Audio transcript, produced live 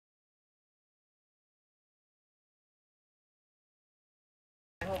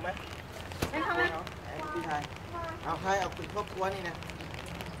ครอบครัวนี่นะ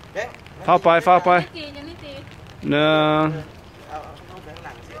เข้าไปหนึ่ง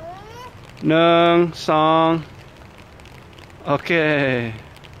หนึ่งสองโอเค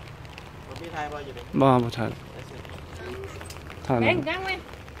บ้าบ่ทันท่าน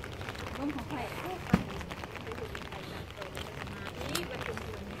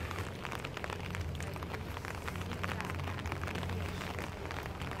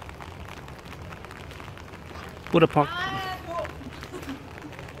Buddha Park.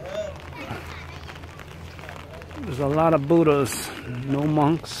 There's a lot of Buddhas, no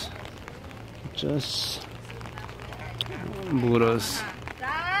monks, just Buddhas.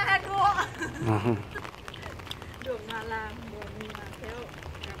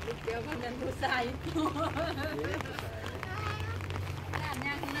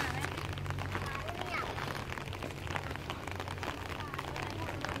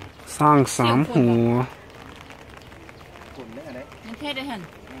 Sang Sam Hu.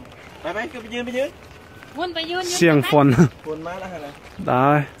 Xieng Khuan.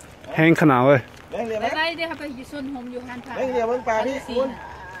 Đấy, hang khả nào ơi. Đây đi, phải xuân hôm vô han thả. Đây giờ vẫn bà đi xuân.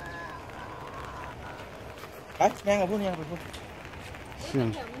 Đấy, ngang ở phun.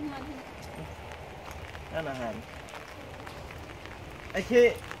 Xieng. Đó là hàng. Ai khi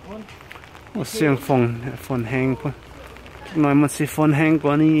Xieng Khuan hang quá. Nói mà sẽ Khuan hang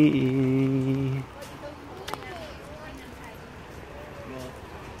quá đi.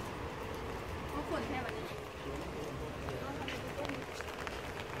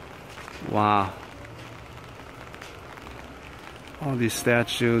 Wow. All these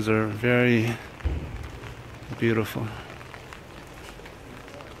statues are very beautiful.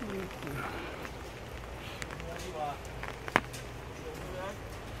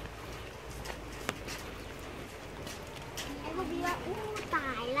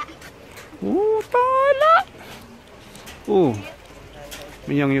 Tài lắm.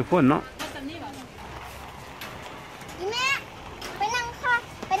 Mìnhยังอยู่คนเนาะ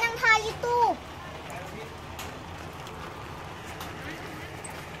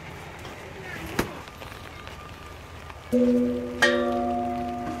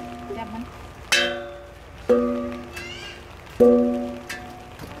จับมัน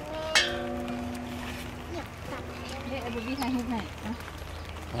เนี่ยไอ้บุบี้ถ่ายรูปไหน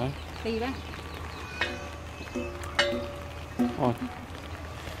ตีป่ะอ๋อ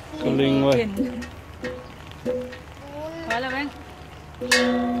กระลิงเว้ยพอแล้วแบง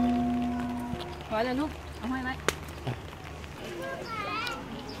พอแล้วลูกเอาให้ไหม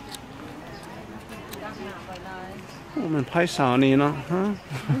มันไพ่สาวนี้เนาะฮะ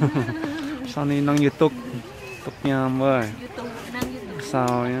สาวนี้นั่งอยู่ตุกยามเว้ยสา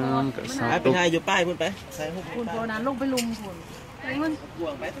วยามกับสาวตุก ไปอยู่ป้ายพุ่นไปใส่หุ้ม คุณโบนันลงไปลุมคุณไปมัน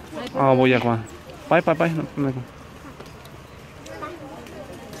อ๋อบ่อยากว่าไปไปก่อน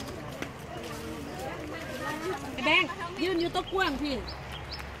ไอ้แบงยืนอยู่โต๊ะกว้างพี่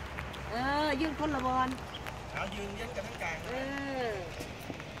ยืนคนละบอลเอายืนยัดกันทั้งกลาง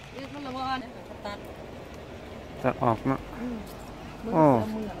ยืนคนละบอลตัดออกเนาะโอ้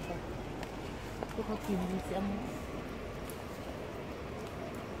ตัวเขากินดีเสียมือ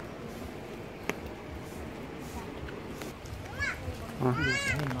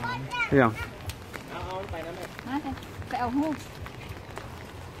ยังเอาไปนะแม่ไปเอาหู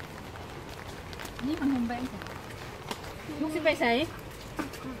นี่มันหุ่มแบงลูกสิไปใส่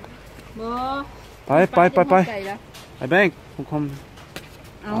บ่ไปไอ้แบงค์ผมคม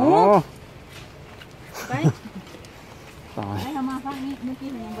เอาไปตายไปทำมาฟังนี้เมื่อกี้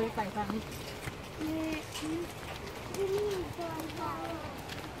ยังไปฟังนี้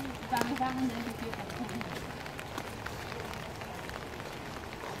ฟังนี่คือ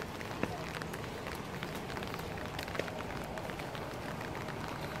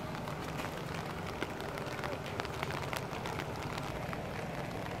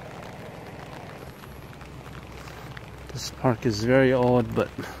This park is very old, but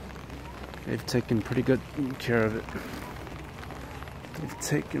they've taken pretty good care of it. They've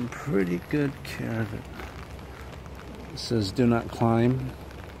taken pretty good care of it. It says do not climb.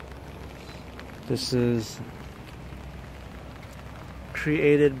 This is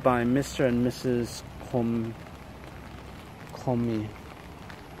created by Mr. and Mrs. Komi.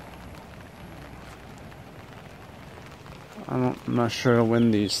 I'm not sure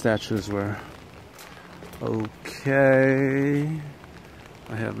when these statues were. Okay,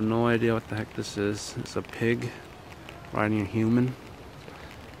 I have no idea what the heck this is. It's a pig riding a human.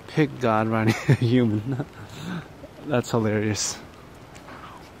 Pig god riding a human. That's hilarious.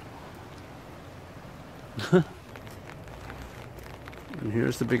 And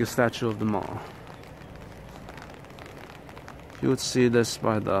here's the biggest statue of them all. You would see this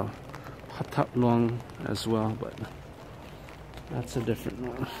by the Hatat Luang as well, but that's a different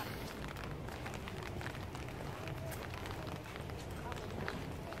one.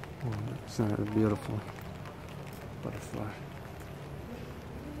 Oh, isn't that a beautiful butterfly?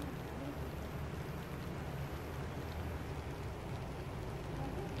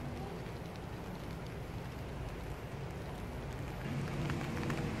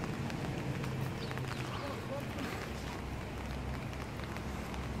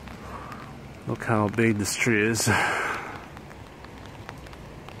 Look how big this tree is.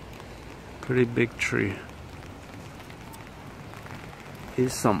 Pretty big tree.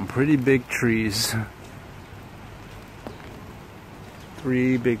 Here's some pretty big trees.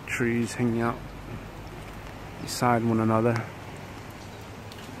 3 big trees hanging out beside one another.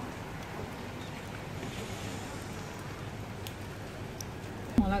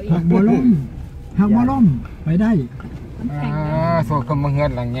 หักบ่ล่มไปได้ ส่วนก็มาเงิ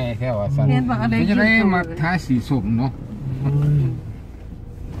นหลังใหญ่แค่ว่าสั่นจะได้มาทาสีสุ่มเนาะ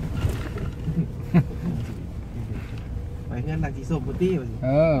ไปเงินหลังสีส้มบุตี้วะ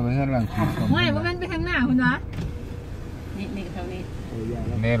ไปเงินหลังสีสุ่ม ไม่ว่ามันไปทางหน้าคุณวะนี่เท่านี้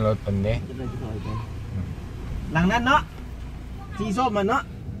นี่รถเป็นเด้ หลังนั้นเนาะสีส้มมันเนาะ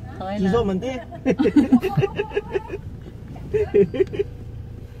สีส้มมันตี้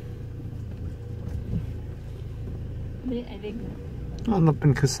อ๋อนั่นเป็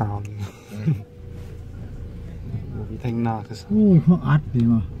นคือสาวนี่มีแทงหน้าคือสาว โอ้ยเขาอัดดี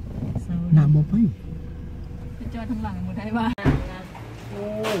ว่ะหน้าบ่ไป จอดทางหลังหมดได้ป่ะ โอ้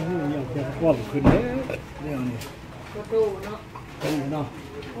ยอยากจะกว้างขึ้นเลยเรื่องนี้ ดูเนาะ ดูเนาะ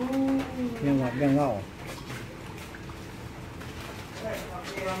ยังหวัดยังเล่า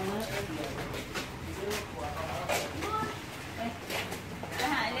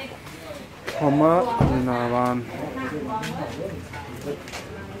พอมาในหน้าบ้าน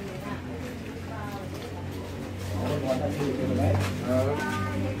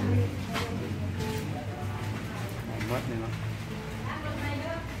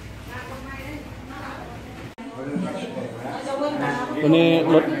วันนี้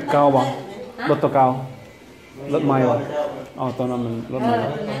รถเก่าบ่รถตัวเก่ารถใหม่บ่อ๋อตอนนั้นมันรถใหม่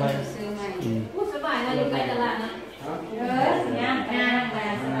สบายนะอยู่ใกล้ตลาดนะงานแบ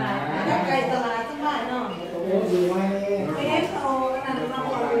บสบายใกล้ตลาดสบายเนาะ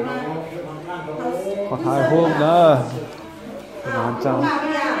ขอถ่ายรูปเด้อร้านจัง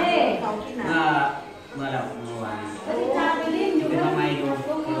เมื่อเราเมื่อวานเป็นทำไมดู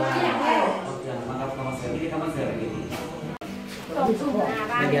มากับคอมเสิร์ตที่ทำคอนเสิร์ตอยู่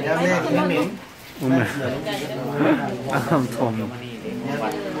เดี๋ยวทำแม่กินเหม็น อ้ามทมมั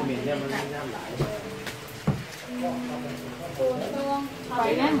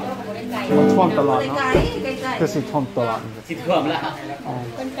นท่วมตลอดเนาะคือสิท่วมตลอด สิบขวบแล้ว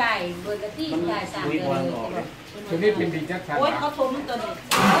เป็นไก่เบอร์กะตี้ไก่3 เดือนเลย ตัวนี้เป็นดินจักร โอ๊ยเขาทุ่มตัวนี้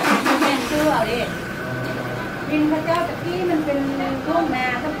เป็นเสื้อดิดินพระเจ้าตะกี้มันเป็นทุ่งนา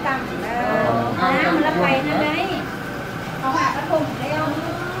ต่ำๆน้ำมันละไปนะไงเขาหากระทงแล้ว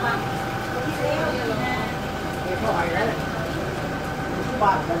บ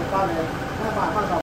าทเลย5 บาท5 บาท